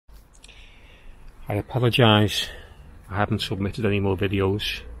I apologise, I haven't submitted any more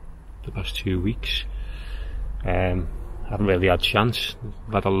videos the past 2 weeks. I haven't really had a chance.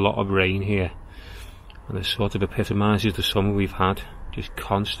 We've had a lot of rain here, and it sort of epitomises the summer we've had. Just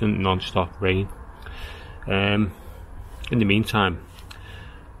constant non-stop rain. In the meantime,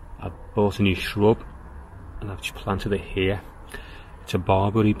 I've bought a new shrub and I've just planted it here. It's a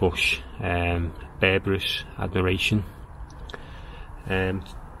barberry bush, Berberis Admiration.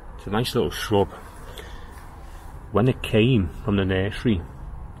 It's a nice little shrub. When it came from the nursery,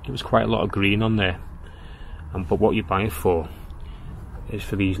 there was quite a lot of green on there, but what you buy it for is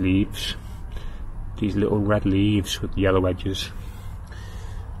for these leaves, these little red leaves with yellow edges.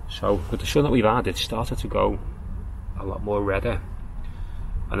 So with the sun that we've had, it started to go a lot more redder,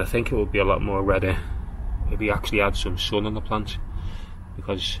 and I think it will be a lot more redder if we actually had some sun on the plant,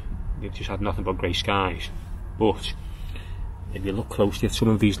 because we've just had nothing but grey skies. But if you look closely at some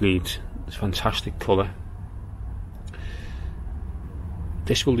of these leaves, it's fantastic colour.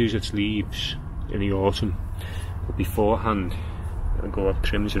 This will lose its leaves in the autumn, but beforehand it'll go up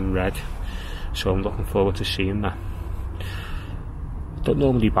crimson red, so I'm looking forward to seeing that. I don't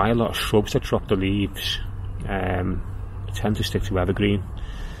normally buy a lot of shrubs that drop the leaves. I tend to stick to evergreen,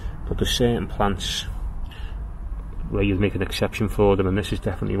 but there's certain plants where you'd make an exception for them, and this is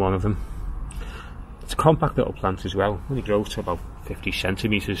definitely one of them. It's a compact little plant as well, only grows to about 50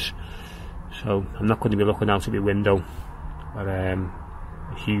 centimetres, so I'm not going to be looking out of my window at a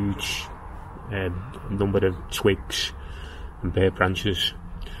huge number of twigs and bare branches.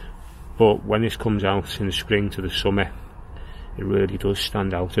 But when this comes out in the spring to the summer, it really does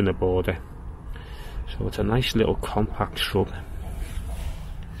stand out in the border. So it's a nice little compact shrub.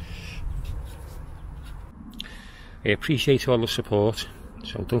 I appreciate all the support,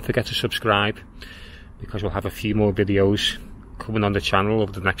 so don't forget to subscribe, because we'll have a few more videos coming on the channel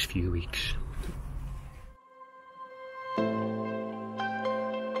over the next few weeks.